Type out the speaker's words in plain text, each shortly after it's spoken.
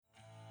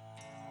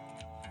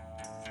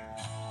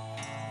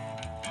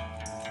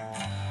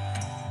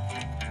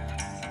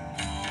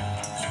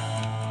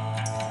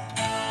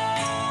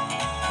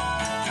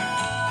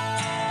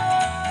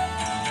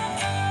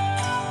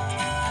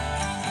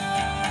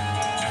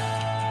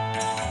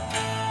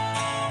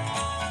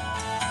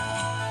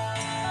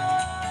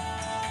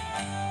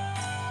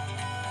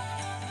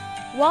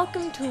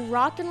Welcome to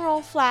Rock and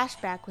Roll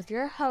Flashback with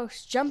your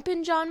hosts,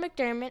 Jumpin John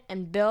McDermott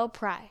and Bill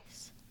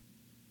Price.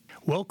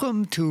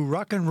 Welcome to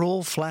Rock and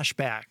Roll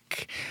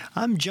Flashback.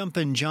 I'm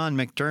Jumpin John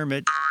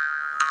McDermott,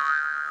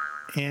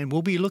 and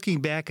we'll be looking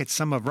back at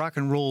some of rock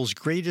and roll's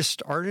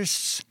greatest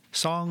artists,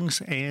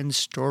 songs, and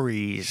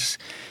stories.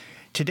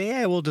 Today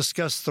I will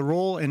discuss the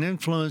role and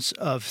influence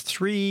of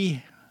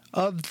three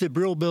of the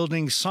Brill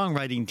Building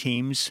songwriting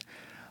teams,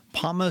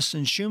 Pomus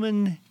and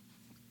Shuman,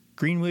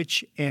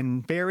 Greenwich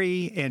and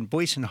Barry, and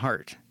Boyce and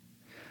Hart.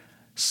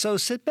 So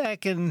sit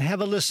back and have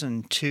a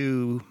listen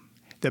to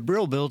The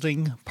Brill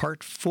Building,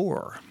 Part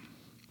 4.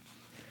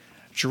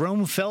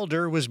 Jerome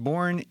Felder was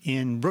born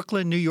in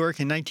Brooklyn, New York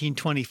in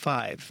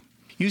 1925.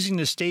 Using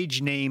the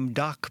stage name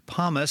Doc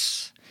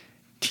Pomus,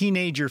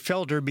 teenager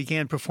Felder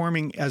began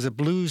performing as a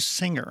blues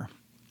singer.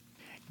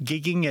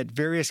 Gigging at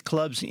various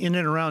clubs in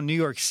and around New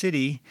York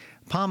City,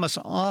 Pomus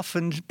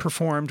often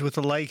performed with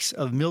the likes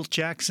of Milt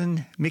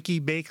Jackson, Mickey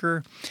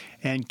Baker,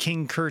 and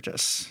King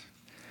Curtis.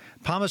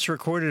 Pomus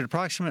recorded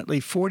approximately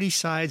 40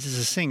 sides as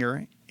a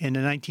singer in the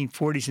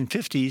 1940s and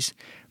 50s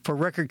for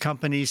record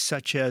companies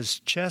such as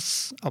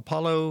Chess,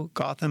 Apollo,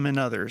 Gotham, and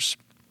others.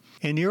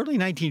 In the early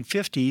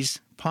 1950s,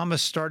 Pomus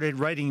started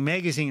writing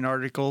magazine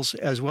articles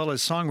as well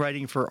as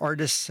songwriting for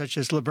artists such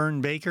as Laverne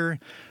Baker,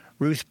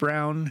 Ruth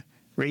Brown,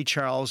 Ray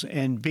Charles,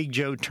 and Big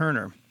Joe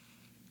Turner.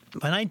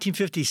 By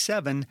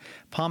 1957,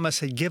 Pomus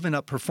had given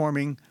up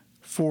performing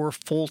for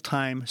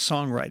full-time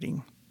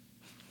songwriting.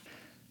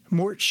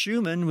 Mort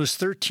Shuman was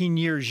 13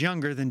 years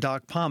younger than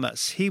Doc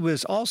Pomus. He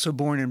was also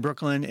born in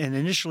Brooklyn and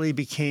initially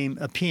became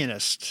a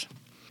pianist.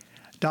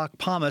 Doc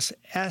Pomus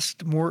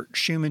asked Mort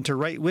Shuman to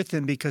write with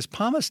him because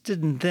Pomus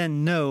didn't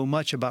then know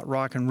much about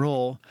rock and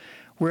roll,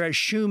 whereas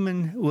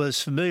Shuman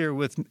was familiar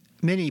with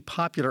many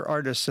popular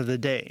artists of the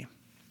day.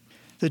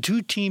 The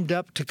two teamed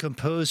up to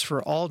compose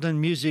for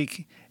Alden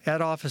Music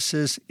at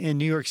offices in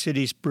New York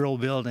City's Brill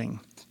Building.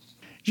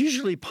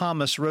 Usually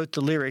Pomus wrote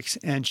the lyrics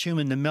and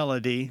Shuman the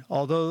melody,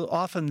 although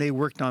often they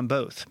worked on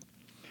both.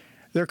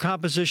 Their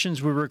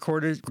compositions were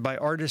recorded by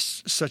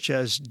artists such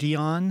as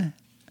Dion,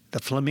 the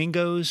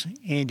Flamingos,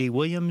 Andy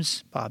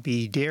Williams,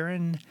 Bobby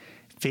Darin,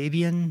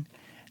 Fabian,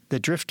 the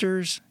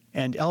Drifters,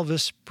 and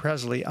Elvis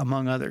Presley,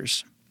 among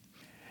others.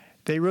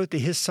 They wrote the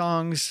hit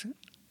songs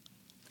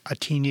A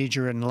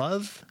Teenager in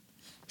Love,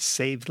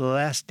 Save the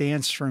Last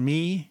Dance for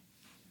Me,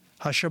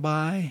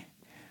 Hushabye,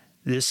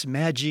 This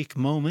Magic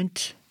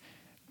Moment,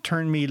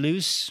 Turn Me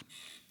Loose,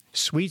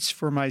 Sweets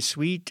for My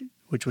Sweet,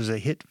 which was a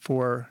hit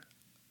for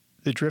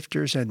the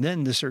Drifters and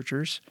then the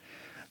Searchers,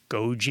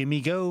 Go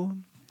Jimmy Go,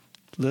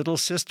 Little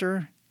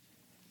Sister,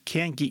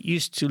 Can't Get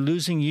Used to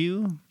Losing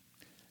You,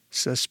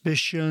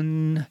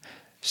 Suspicion,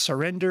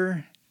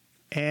 Surrender,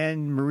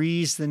 and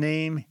Marie's the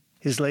Name,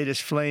 his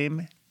latest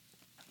flame.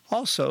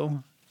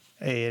 Also,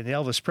 an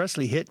Elvis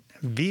Presley hit,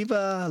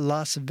 Viva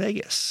Las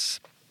Vegas.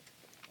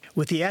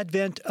 With the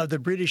advent of the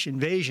British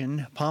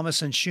invasion,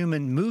 Pomus and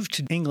Shuman moved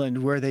to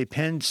England where they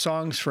penned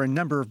songs for a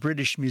number of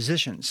British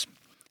musicians.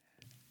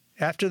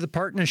 After the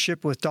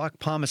partnership with Doc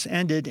Pomus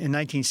ended in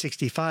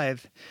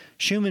 1965,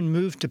 Shuman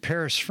moved to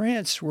Paris,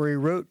 France, where he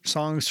wrote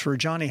songs for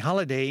Johnny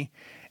Hallyday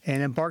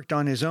and embarked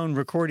on his own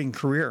recording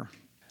career.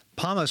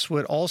 Pomus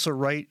would also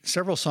write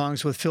several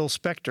songs with Phil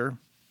Spector,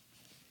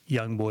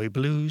 Young Boy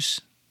Blues,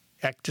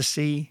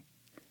 Ecstasy,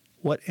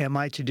 What Am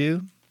I to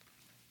Do?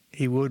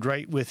 He would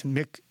write with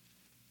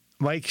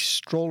Mike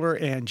Stoller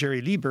and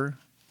Jerry Lieber,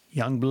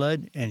 Young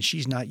Blood and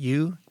She's Not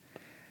You,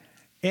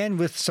 and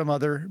with some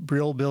other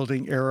Brill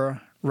Building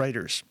era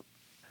writers.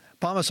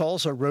 Pomus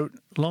also wrote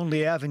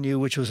Lonely Avenue,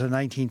 which was a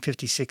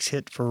 1956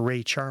 hit for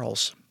Ray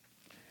Charles.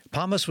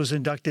 Pomus was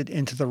inducted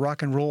into the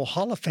Rock and Roll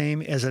Hall of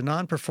Fame as a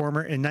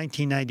non-performer in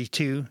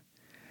 1992,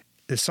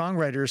 the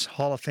Songwriters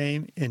Hall of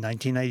Fame in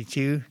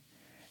 1992,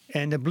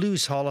 and the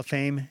Blues Hall of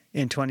Fame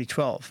in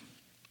 2012.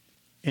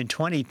 In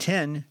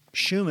 2010,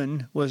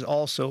 Shuman was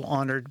also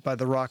honored by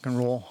the Rock and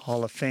Roll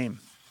Hall of Fame.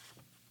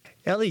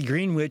 Ellie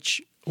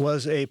Greenwich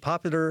was a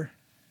popular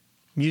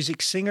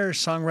music singer,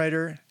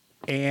 songwriter,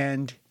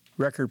 and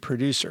record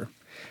producer.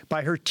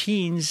 By her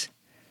teens,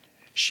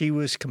 she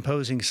was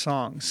composing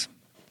songs.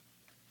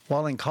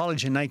 While in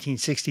college in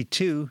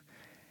 1962,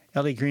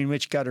 Ellie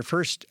Greenwich got her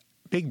first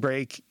big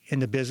break in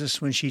the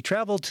business when she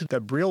traveled to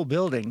the Brill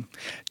Building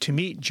to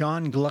meet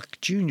John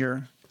Gluck Jr.,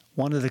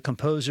 one of the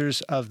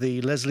composers of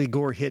the Leslie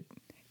Gore hit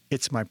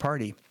It's My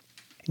Party.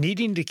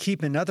 Needing to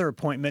keep another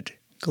appointment,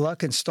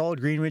 Gluck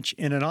installed Greenwich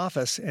in an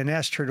office and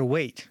asked her to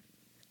wait.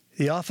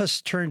 The office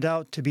turned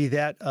out to be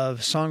that of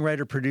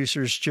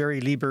songwriter-producers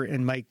Jerry Lieber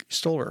and Mike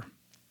Stoller.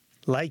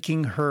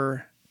 Liking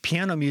her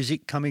piano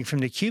music coming from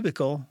the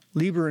cubicle,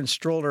 Lieber and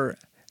Stoller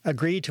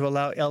agreed to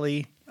allow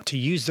Ellie to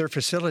use their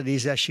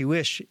facilities as she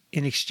wished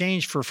in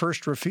exchange for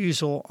first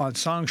refusal on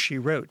songs she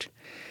wrote.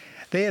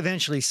 They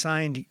eventually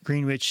signed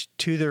Greenwich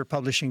to their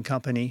publishing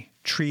company,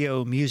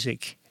 Trio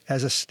Music,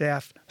 as a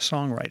staff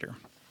songwriter.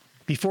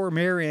 Before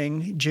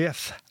marrying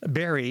Jeff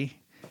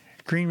Barry,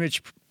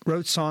 Greenwich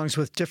wrote songs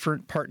with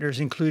different partners,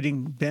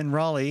 including Ben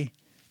Raleigh,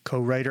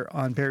 co-writer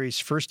on Barry's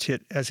first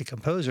hit as a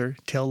composer,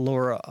 Tell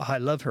Laura I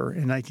Love Her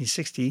in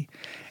 1960,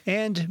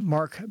 and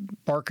Mark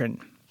Barkin.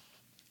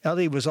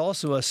 Ellie was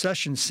also a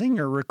session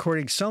singer,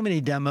 recording so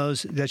many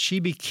demos that she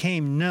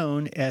became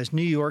known as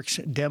New York's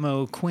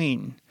demo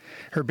queen.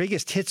 Her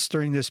biggest hits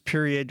during this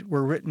period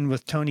were written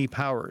with Tony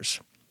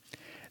Powers.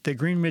 The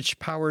Greenwich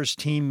Powers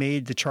team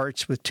made the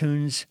charts with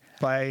tunes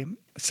by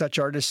such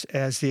artists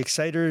as The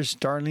Exciters,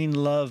 Darlene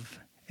Love,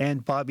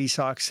 and Bobby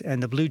Sox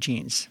and the Blue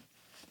Jeans.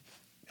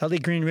 Ellie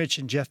Greenwich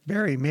and Jeff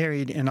Barry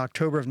married in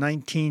October of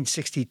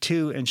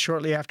 1962 and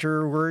shortly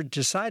afterward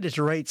decided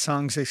to write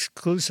songs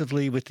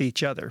exclusively with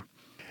each other.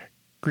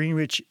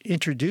 Greenwich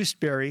introduced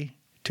Barry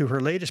to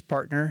her latest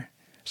partner,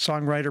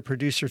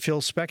 songwriter-producer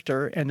Phil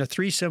Spector, and the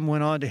threesome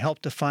went on to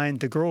help define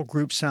the girl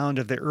group sound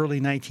of the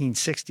early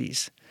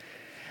 1960s.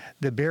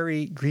 The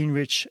Barry,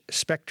 Greenwich,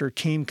 Spector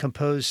team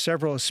composed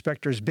several of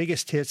Spector's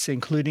biggest hits,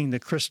 including the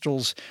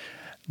Crystals'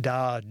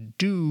 Da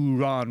Do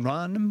Ron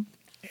Ron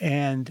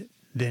and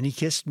Then He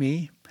Kissed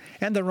Me,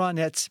 and the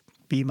Ronettes'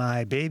 Be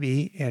My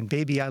Baby and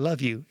Baby I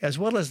Love You, as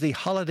well as the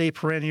holiday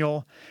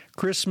perennial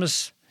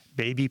Christmas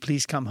Baby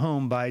Please Come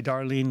Home by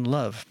Darlene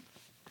Love.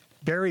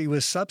 Barry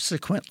was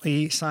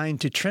subsequently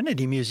signed to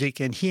Trinity Music,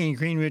 and he and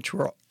Greenwich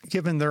were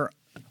given their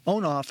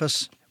own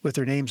office with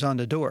their names on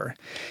the door.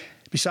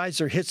 Besides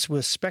their hits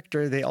with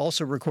Spector, they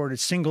also recorded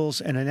singles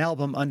and an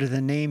album under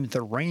the name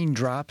The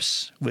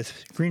Raindrops,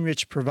 with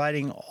Greenwich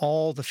providing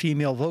all the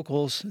female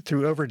vocals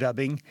through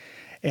overdubbing,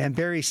 and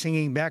Barry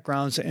singing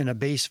backgrounds and a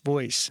bass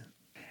voice.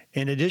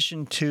 In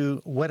addition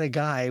to What a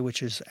Guy,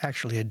 which is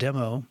actually a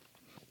demo,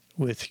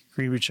 with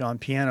Greenwich on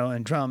piano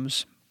and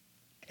drums,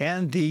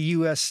 and the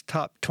U.S.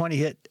 top 20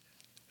 hit,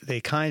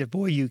 The Kind of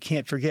Boy You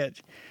Can't Forget,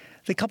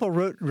 the couple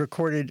wrote and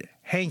recorded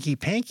Hanky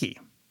Panky,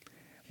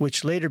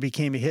 which later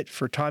became a hit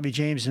for Tommy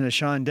James and the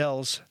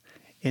Shondells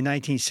in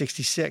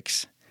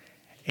 1966.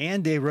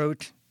 And they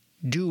wrote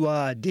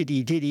Doo-Wah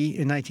Diddy Diddy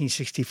in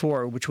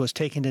 1964, which was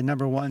taken to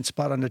number one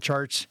spot on the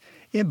charts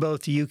in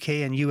both the UK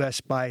and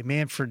US by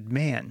Manfred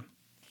Mann.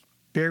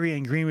 Barry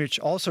and Greenwich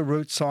also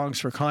wrote songs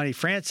for Connie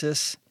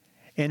Francis,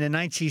 and in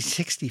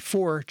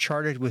 1964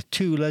 charted with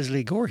two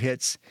Leslie Gore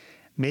hits,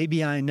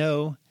 Maybe I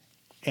Know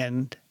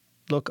and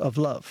Look of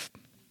Love.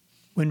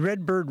 When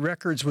Redbird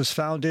Records was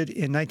founded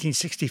in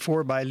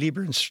 1964 by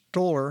Lieber and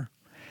Stoller,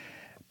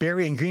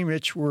 Barry and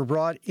Greenwich were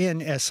brought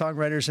in as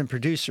songwriters and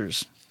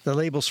producers. The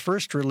label's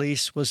first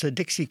release was the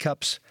Dixie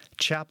Cups'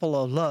 Chapel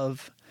of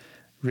Love,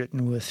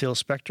 written with Phil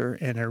Spector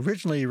and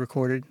originally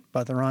recorded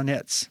by the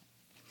Ronettes.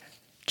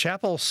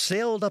 Chapel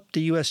sailed up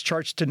the U.S.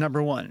 charts to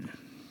number one.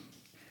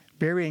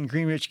 Barry and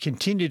Greenwich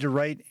continued to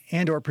write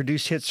and or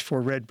produce hits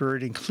for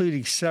Redbird,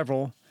 including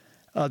several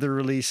other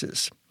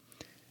releases.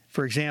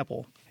 For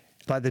example,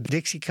 by the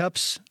Dixie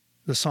Cups,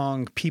 the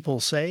song People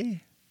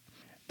Say,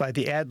 by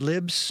the Ad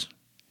Libs,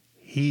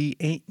 He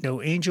Ain't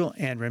No Angel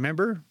and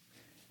Remember,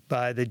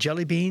 by the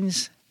Jelly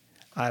Beans,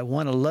 I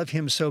Want to Love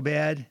Him So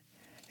Bad,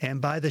 and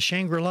by the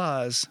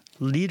Shangri-Las,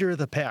 Leader of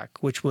the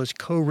Pack, which was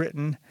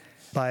co-written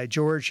by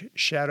George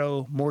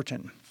Shadow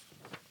Morton.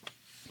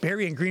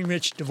 Barry and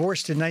Greenwich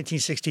divorced in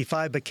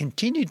 1965, but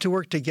continued to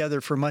work together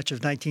for much of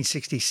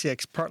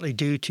 1966, partly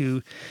due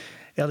to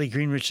Ellie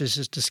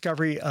Greenwich's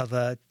discovery of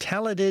a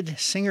talented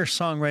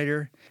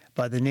singer-songwriter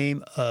by the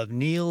name of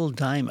Neil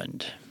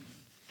Diamond.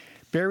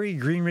 Barry,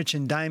 Greenwich,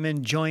 and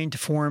Diamond joined to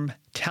form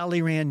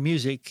Talleyrand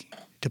Music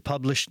to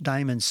publish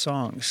Diamond's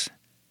songs.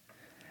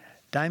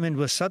 Diamond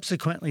was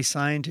subsequently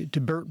signed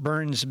to Burt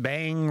Burns'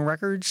 Bang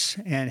Records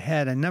and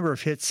had a number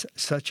of hits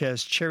such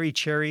as Cherry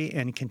Cherry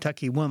and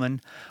Kentucky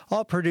Woman,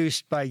 all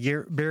produced by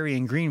Barry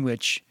and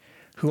Greenwich,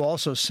 who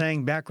also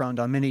sang background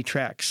on many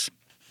tracks.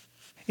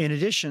 In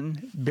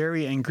addition,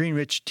 Barry and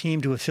Greenwich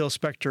teamed with Phil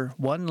Spector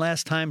one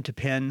last time to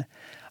pen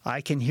I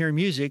Can Hear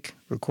Music,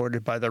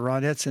 recorded by the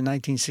Ronettes in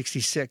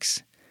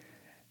 1966,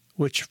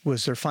 which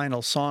was their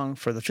final song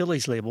for the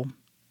Phillies label,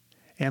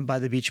 and by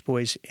the Beach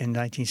Boys in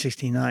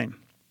 1969.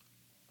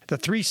 The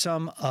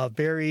threesome of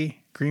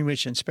Barry,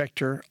 Greenwich, and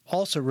Spector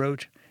also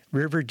wrote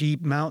River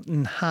Deep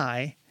Mountain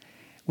High,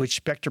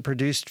 which Spector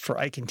produced for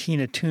Ike and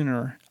Tina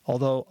Turner,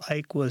 although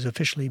Ike was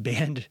officially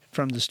banned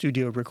from the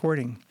studio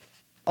recording.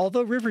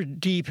 Although River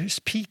Deep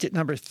peaked at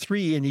number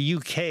 3 in the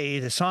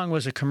UK, the song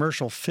was a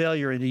commercial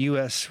failure in the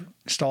US,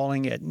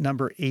 stalling at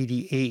number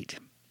 88.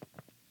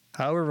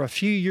 However, a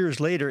few years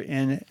later,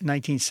 in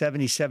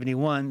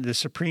 1970-71, the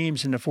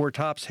Supremes and the Four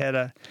Tops had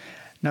a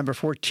number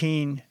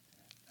 14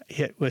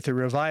 hit with a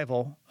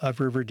revival of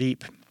River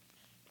Deep.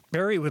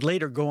 Barry would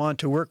later go on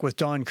to work with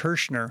Don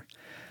Kirshner,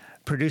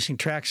 producing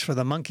tracks for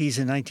the Monkees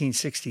in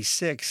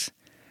 1966,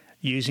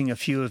 using a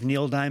few of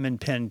Neil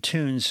Diamond penned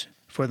tunes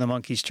for the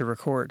Monkees to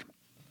record.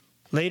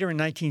 Later in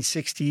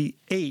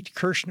 1968,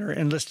 Kirshner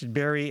enlisted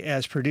Barry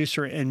as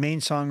producer and main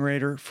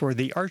songwriter for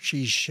The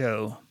Archies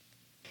Show.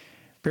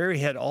 Barry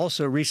had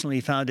also recently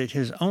founded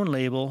his own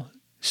label,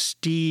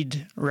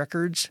 Steed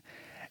Records,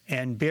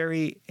 and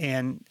Barry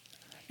and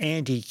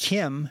Andy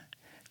Kim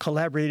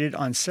collaborated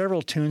on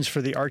several tunes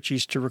for the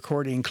Archies to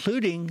record,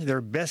 including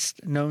their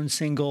best-known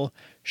single,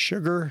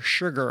 Sugar,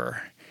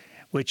 Sugar,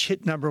 which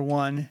hit number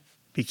 1,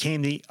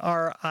 became the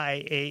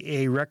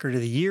RIAA Record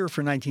of the Year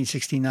for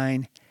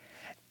 1969,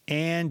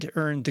 and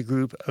earned the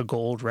group a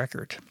gold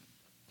record.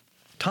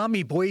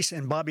 Tommy Boyce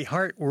and Bobby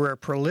Hart were a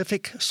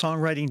prolific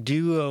songwriting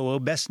duo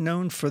best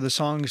known for the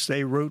songs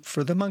they wrote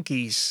for the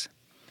Monkees.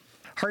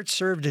 Hart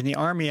served in the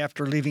Army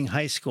after leaving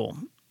high school.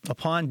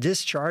 Upon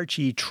discharge,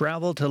 he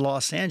traveled to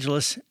Los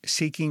Angeles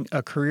seeking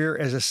a career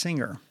as a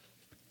singer.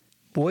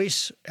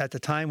 Boyce, at the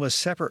time, was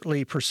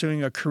separately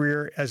pursuing a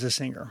career as a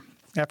singer.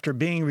 After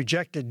being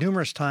rejected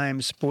numerous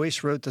times,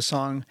 Boyce wrote the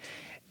song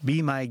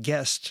Be My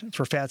Guest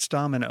for Fats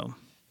Domino.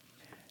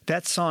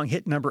 That song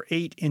hit number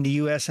 8 in the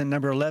U.S. and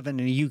number 11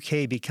 in the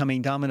U.K.,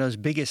 becoming Domino's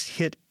biggest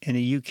hit in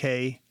the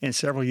U.K. in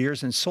several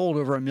years and sold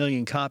over 1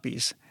 million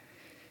copies.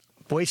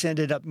 Boyce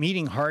ended up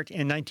meeting Hart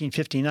in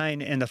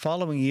 1959 and the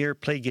following year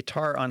played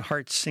guitar on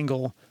Hart's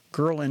single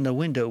Girl in the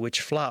Window,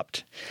 which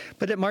flopped.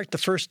 But it marked the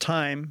first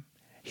time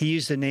he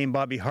used the name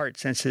Bobby Hart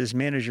since his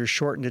manager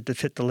shortened it to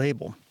fit the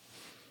label.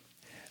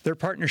 Their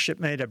partnership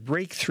made a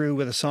breakthrough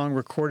with a song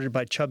recorded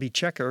by Chubby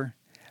Checker,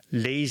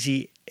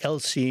 Lazy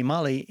Elsie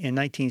Molly, in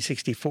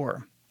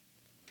 1964.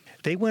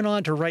 They went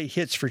on to write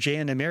hits for Jay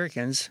and the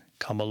Americans,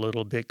 Come a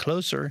Little Bit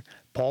Closer,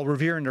 Paul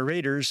Revere and the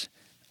Raiders,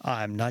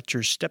 I'm Not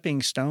Your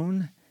Stepping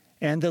Stone,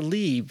 and The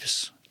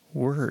Leaves,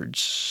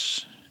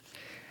 Words.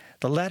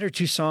 The latter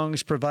two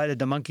songs provided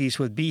the Monkees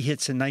with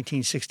B-hits in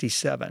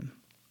 1967.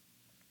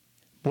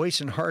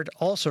 Boyce and Hart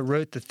also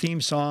wrote the theme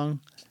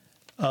song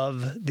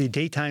of the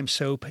daytime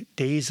soap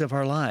Days of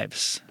Our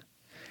Lives.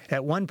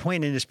 At one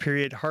point in this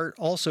period, Hart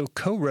also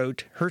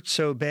co-wrote Hurt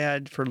So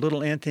Bad for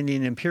Little Anthony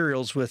and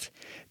Imperials with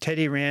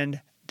Teddy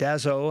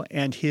Randazzo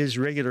and his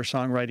regular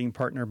songwriting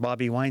partner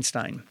Bobby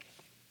Weinstein.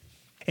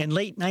 In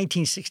late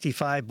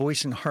 1965,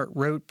 Boyce and Hart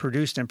wrote,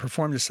 produced, and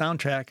performed the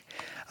soundtrack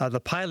of the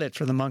pilot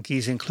for the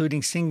Monkees,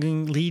 including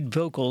singing lead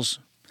vocals,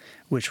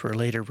 which were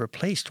later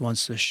replaced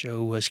once the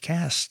show was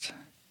cast.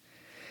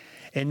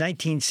 In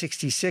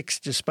 1966,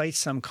 despite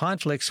some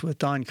conflicts with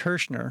Don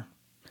Kirshner,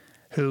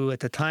 who at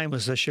the time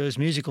was the show's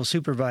musical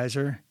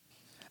supervisor,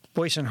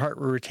 Boyce and Hart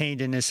were retained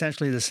in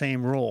essentially the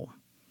same role.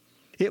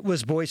 It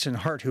was Boyce and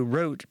Hart who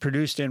wrote,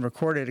 produced, and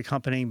recorded,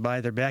 accompanied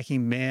by their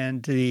backing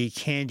band, the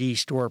Candy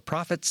Store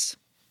Prophets,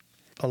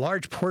 a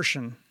large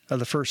portion of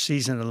the first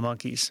season of the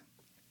Monkees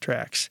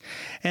tracks.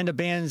 And the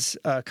band's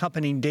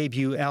accompanying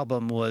debut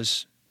album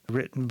was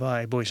written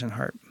by Boyce and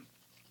Hart.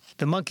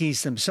 The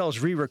Monkees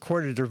themselves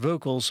re-recorded their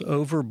vocals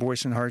over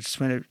Boyce and Hart's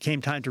when it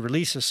came time to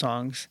release the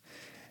songs,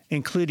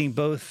 including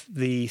both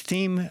the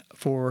theme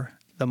for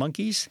the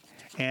Monkees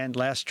and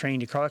Last Train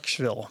to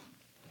Clarksville.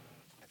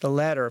 The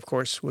latter, of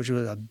course, which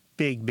was a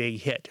big,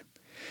 big hit.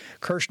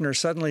 Kirshner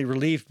suddenly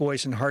relieved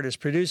Boyce and Hart as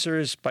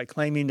producers by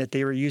claiming that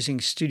they were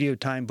using studio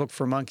time booked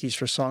for Monkees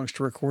for songs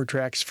to record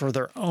tracks for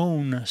their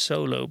own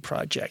solo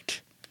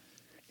project.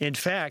 In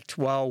fact,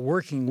 while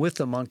working with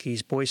the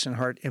Monkees, Boyce and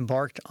Hart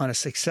embarked on a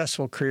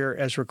successful career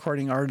as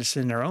recording artists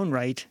in their own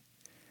right,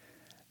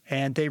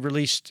 and they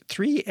released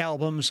 3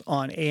 albums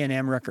on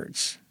A&M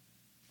Records.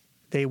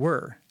 They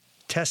were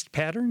Test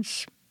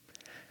Patterns,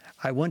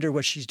 I Wonder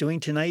What She's Doing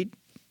Tonight,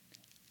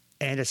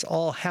 and It's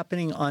All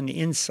Happening on the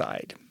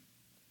Inside.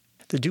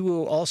 The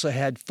duo also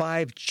had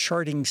 5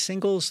 charting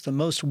singles. The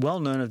most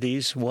well-known of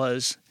these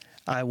was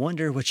I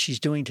Wonder What She's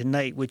Doing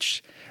Tonight,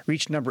 which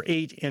reached number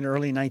 8 in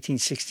early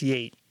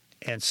 1968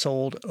 and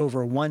sold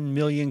over 1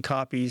 million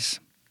copies.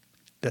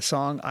 The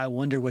song I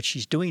Wonder What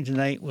She's Doing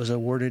Tonight was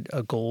awarded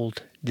a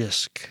gold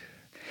disc.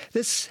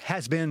 This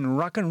has been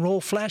Rock and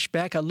Roll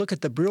Flashback, a look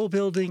at the Brill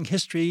Building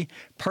history,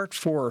 Part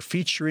 4,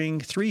 featuring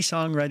 3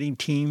 songwriting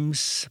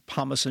teams,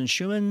 Pomus and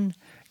Shuman,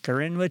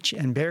 Greenwich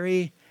and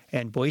Barry,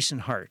 and Boyce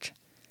and Hart.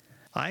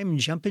 I'm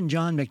Jumpin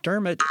John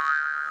McDermott,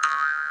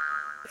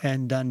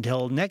 and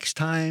until next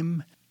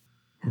time,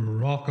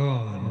 rock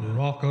on,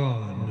 rock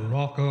on,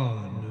 rock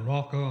on,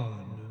 rock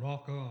on,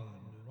 rock on,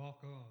 rock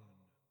on.